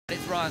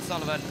It's Ryan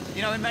Sullivan.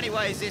 You know, in many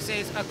ways, this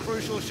is a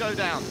crucial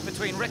showdown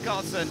between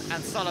Rickardsson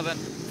and Sullivan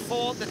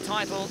for the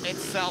title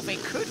itself.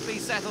 It could be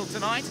settled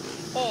tonight,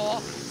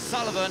 or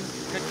Sullivan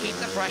could keep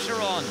the pressure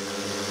on.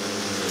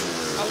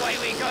 Away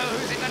we go.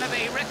 Who's it going to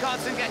be?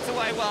 Rickardsson gets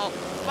away well,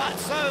 but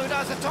so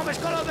does Tomas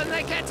Golub, and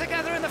they get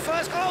together in the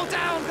first goal.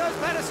 Down goes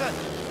Pedersen.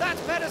 That's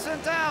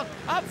Pedersen down.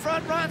 Up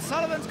front, Ryan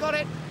Sullivan's got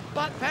it,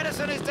 but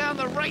Pedersen is down.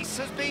 The race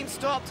has been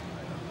stopped.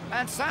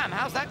 And Sam,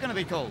 how's that going to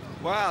be called?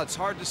 Wow, it's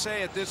hard to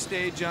say at this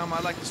stage.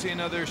 I'd like to see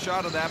another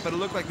shot of that, but it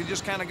looked like they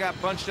just kind of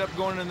got bunched up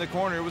going in the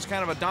corner. It was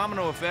kind of a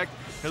domino effect.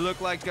 It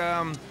looked like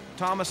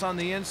Thomas on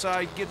the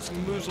inside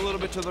moves a little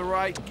bit to the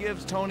right,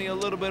 gives Tony a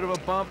little bit of a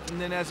bump, and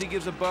then as he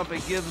gives a bump,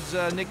 it gives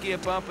Nicky a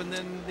bump, and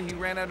then he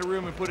ran out of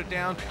room and put it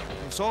down.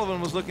 And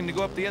Sullivan was looking to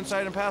go up the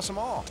inside and pass them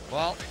all.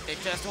 Well, it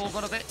just all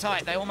got a bit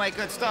tight. They all made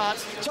good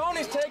starts.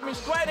 Tony's taking me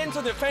straight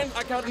into the fence.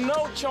 I got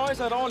no choice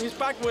at all. His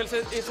back wheel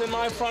is in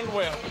my front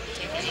wheel.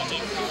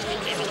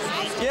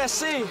 Yeah,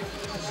 see,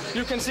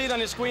 you can see it on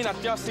the screen.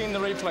 I've just seen the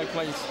replay,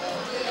 please.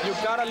 You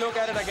gotta look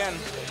at it again.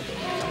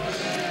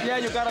 Yeah,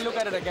 you gotta look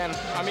at it again.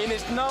 I mean,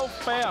 it's no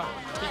fair.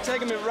 He's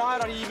taking me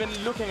right or even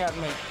looking at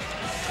me.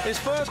 His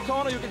first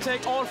corner, you can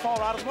take all four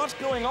riders. What's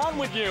going on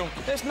with you?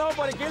 There's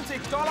nobody guilty.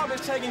 Golub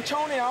is taking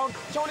Tony out,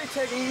 Tony's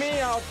taking me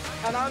out,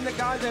 and I'm the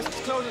guy that's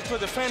closest to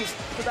the fence.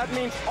 So that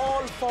means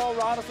all four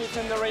riders is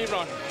in the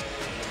rerun.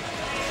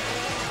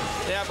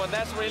 Yeah, but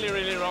that's really,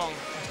 really wrong.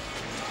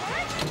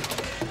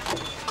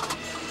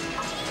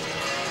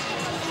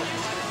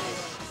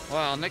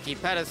 Well, Nicky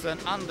Pedersen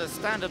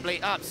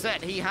understandably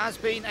upset. He has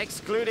been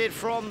excluded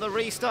from the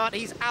restart.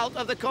 He's out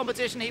of the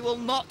competition. He will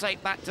not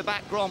take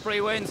back-to-back Grand Prix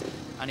wins,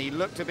 and he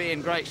looked to be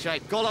in great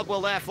shape. Golub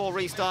will therefore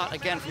restart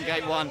again from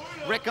gate 1.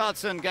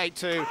 Rickardsson, gate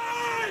 2.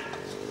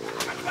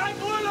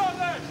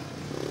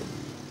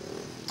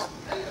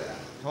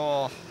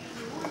 Oh,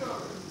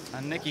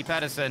 and Nicky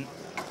Pedersen.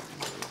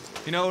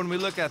 You know, when we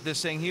look at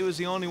this thing, he was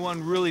the only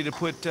one really to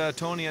put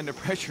Tony under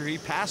pressure. He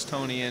passed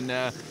Tony, and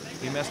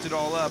he messed it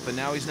all up, and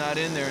now he's not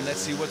in there, and let's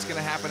see what's going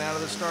to happen out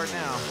of the start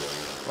now.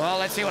 Well,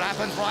 let's see what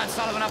happens. Ryan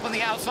Sullivan up on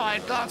the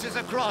outside, glances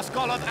across,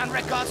 Golub and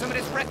Rickardsson, but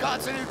it's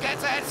Rickardsson who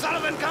gets ahead.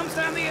 Sullivan comes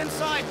down the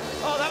inside.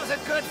 Oh, that was a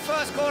good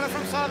first corner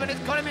from Sullivan. It's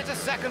got him into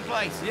second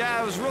place.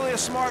 Yeah, it was really a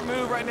smart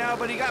move right now,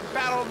 but he got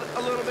battled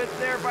a little bit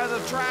there by the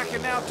track,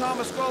 and now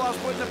Thomas Golub's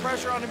putting the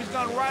pressure on him. He's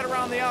gone right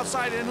around the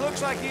outside, and it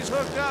looks like he's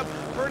hooked up.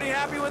 Pretty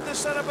happy with this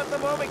setup at the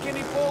moment. Can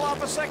he pull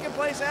off a second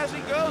place as he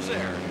goes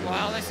there?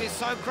 Well, this is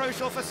so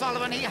crucial for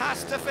Sullivan. He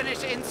has to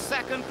finish in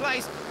second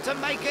place to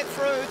make it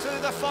through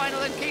to the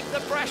final and keep the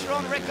pressure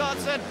on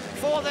Rickardsson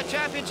for the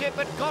championship,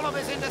 but Golub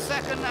is into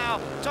second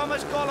now.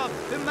 Tomas Golub,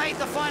 who made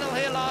the final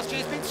here last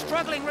year, has been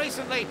struggling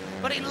recently,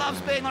 but he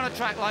loves being on a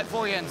track like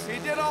Vojens. He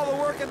did all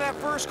the work in that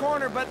first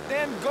corner, but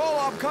then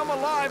Golub come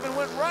alive and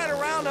went right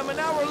around him, and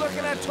now we're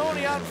looking at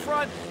Tony out in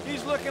front.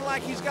 He's looking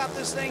like he's got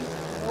this thing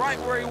right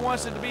where he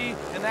wants it to be,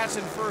 and that's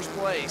in first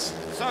place.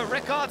 So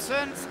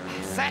Rickardsson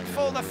set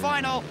for the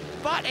final,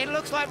 but it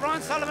looks like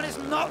Ryan Sullivan is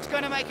not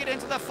going to make it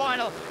into the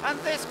final, and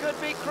this could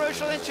be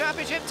crucial in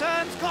championship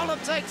terms.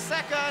 Golub takes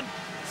second.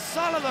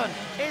 Sullivan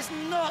is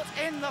not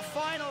in the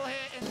final here.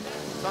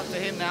 It's up to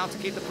him now to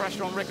keep the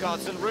pressure on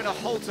Rickardsson. Rune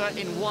Holter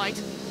in white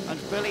and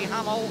Billy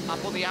Hamill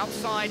up on the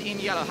outside in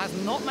yellow. Has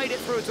not made it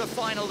through to a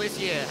final this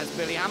year, has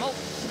Billy Hamill.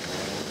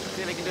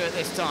 See if he can do it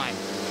this time.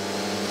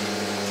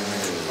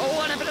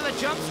 Oh, and a bit of a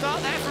jump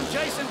start there from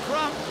Jason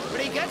Crump,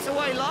 but he gets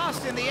away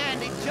last in the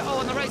end.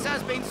 And the race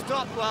has been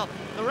stopped. Well,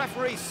 the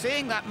referee,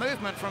 seeing that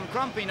movement from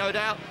Crumpy, no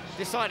doubt,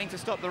 deciding to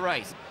stop the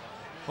race.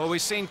 Well,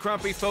 we've seen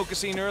Crumpy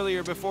focusing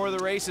earlier before the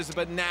races,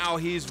 but now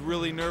he's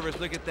really nervous.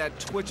 Look at that,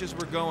 twitches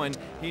were going.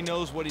 He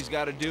knows what he's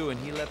got to do, and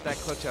he let that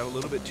clutch out a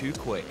little bit too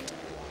quick.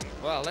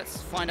 Well, let's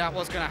find out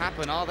what's going to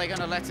happen. Are they going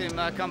to let him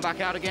come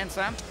back out again,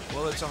 Sam?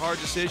 Well, it's a hard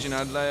decision.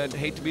 I'd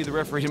hate to be the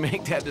referee to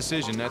make that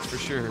decision, that's for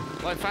sure.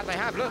 Well, in fact, they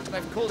have. Look,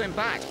 they've called him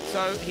back,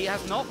 so he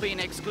has not been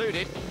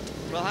excluded.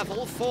 We'll have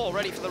all four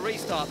ready for the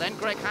restart then.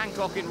 Greg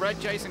Hancock in red,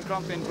 Jason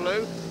Crump in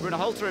blue, Rune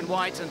Holter in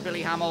white, and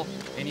Billy Hamill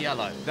in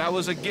yellow. That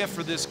was a gift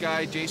for this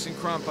guy, Jason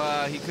Crump.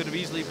 He could have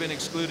easily been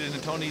excluded,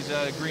 and Tony's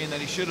agreeing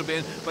that he should have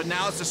been, but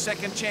now it's a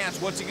second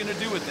chance. What's he going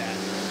to do with that?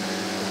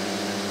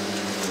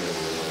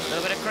 A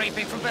little bit of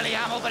creeping from Billy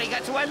Hamill, but he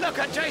gets away. Look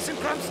at Jason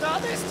Crump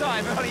start this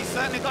time. Well, he's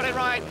certainly got it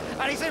right.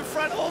 And he's in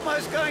front,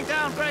 almost going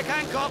down Greg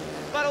Hancock,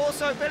 but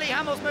also Billy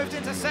Hamill's moved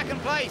into second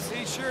place.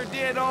 He sure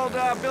did. Old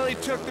Billy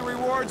took the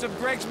rewards of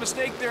Greg's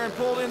mistake there and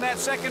pulled in that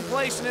second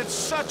place, and it's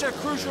such a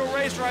crucial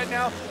race right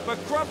now. But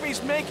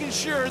Crumpy's making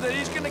sure that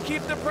he's going to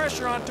keep the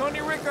pressure on Tony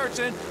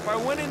Rickardsson by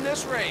winning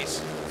this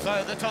race.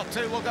 So the top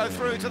two will go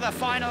through to the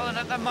final, and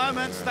at the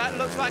moment that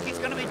looks like it's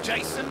going to be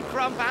Jason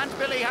Crump and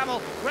Billy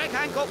Hamill. Greg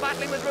Hancock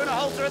battling with Rune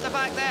Holter at the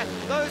back there.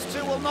 Those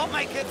two will not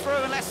make it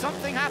through unless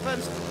something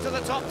happens to the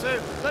top two.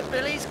 But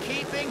Billy's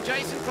keeping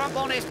Jason Crump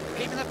honest,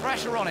 keeping the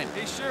pressure on him.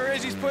 He sure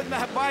is. He's putting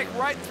that bike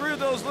right through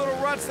those little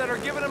ruts that are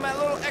giving him that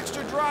little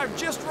extra drive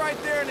just right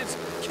there, and it's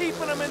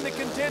keeping him in the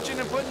contention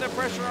and putting the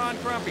pressure on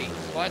Crumpy.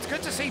 Well, it's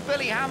good to see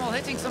Billy Hamill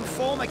hitting some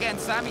form again,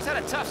 Sam. He's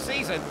had a tough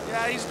season.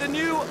 Yeah, he's the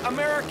new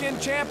American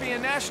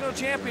champion, national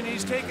champion.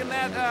 He's taken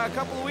that a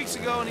couple of weeks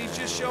ago, and he's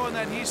just showing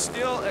that he's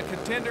still a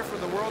contender for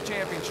the World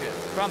Championship.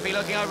 Crumpy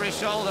looking over his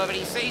shoulder, but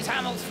he sees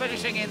Hamill's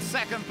finishing in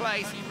second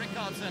place.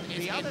 Rickardsson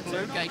is in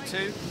blue, gate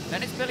 2.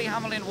 Then it's Billy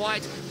Hamill in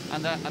white,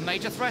 and a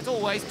major threat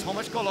always,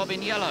 Tomasz Golob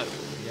in yellow.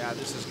 Yeah,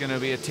 this is going to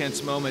be a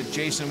tense moment.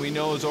 Jason, we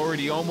know, has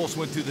already almost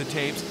went through the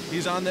tapes.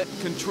 He's on the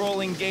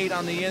controlling gate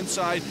on the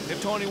inside.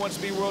 If Tony wants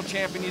to be world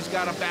champion, he's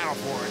got to battle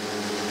for it.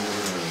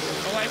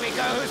 Away we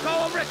go. Who's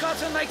goal?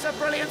 Rickardsson makes a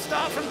brilliant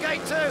start from gate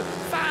 2.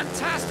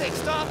 Fantastic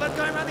start, but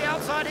going around the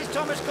outside is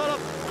Tomasz Golob.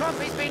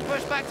 Crumpy's been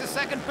pushed back to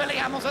second. Billy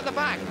Hamill's at the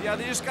back. Yeah,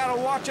 they just got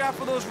to watch out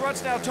for those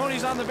ruts now.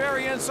 Tony's on the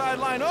very inside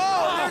line.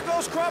 Oh, there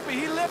goes Crumpy.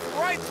 He lifted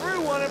right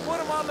through one and put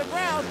him on the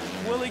ground.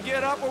 Will he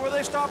get up, or will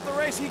they stop the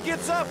race? He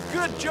gets up.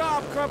 Good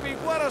job, Crumpy.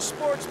 What a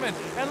sportsman.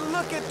 And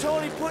look at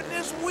Tony putting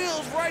his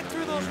wheels right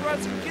through those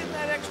ruts and getting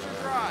that extra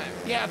drive.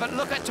 Yeah, but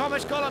look at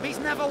Tomasz Golob. He's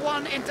never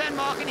won in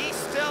Denmark, and he's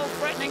still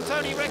threatening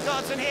Tony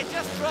Rickardsson here.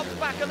 Just drops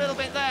back a little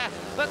bit there,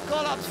 but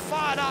Golob's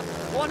fired up,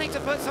 wanting to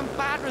put some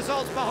bad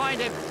results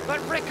behind him. But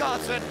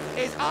Rickardsson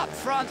is up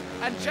front,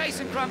 and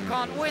Jason Crump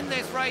can't win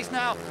this race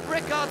now.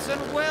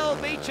 Rickardsson will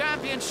be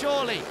champion,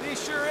 surely. He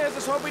sure is.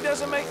 Let's hope he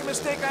doesn't make a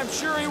mistake. I'm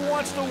sure he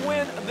wants to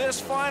win this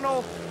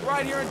final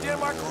right here in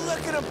Denmark.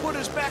 Look at him put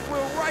his back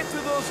wheel right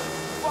through those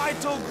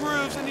vital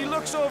grooves, and he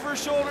looks over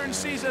his shoulder and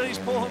sees that he's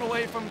pulling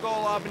away from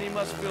Golob, and he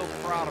must feel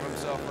proud of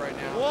himself right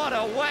now. What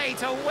a way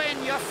to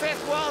win your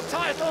 5th world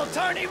title.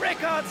 Tony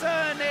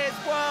Rickardsson is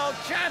world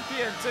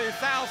champion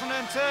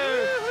 2002.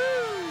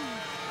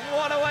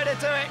 What a way to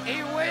do it.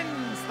 He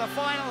wins the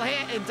final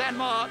here in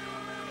Denmark,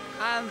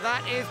 and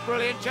that is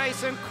brilliant.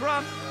 Jason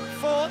Crump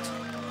fought,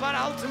 but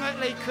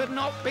ultimately could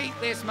not beat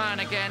this man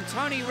again.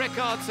 Tony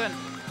Rickardsson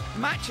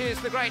matches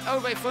the great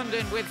Ove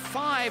Fundin with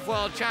 5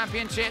 world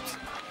championships.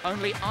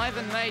 Only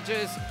Ivan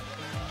Major's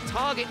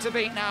target to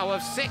beat now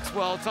of 6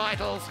 world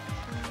titles,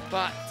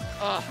 but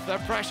the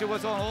pressure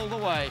was on all the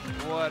way.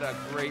 What a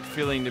great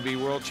feeling to be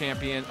world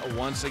champion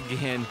once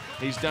again.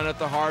 He's done it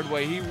the hard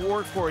way. He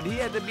worked for it. He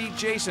had to beat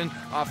Jason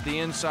off the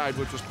inside,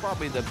 which was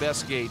probably the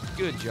best gate.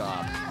 Good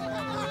job.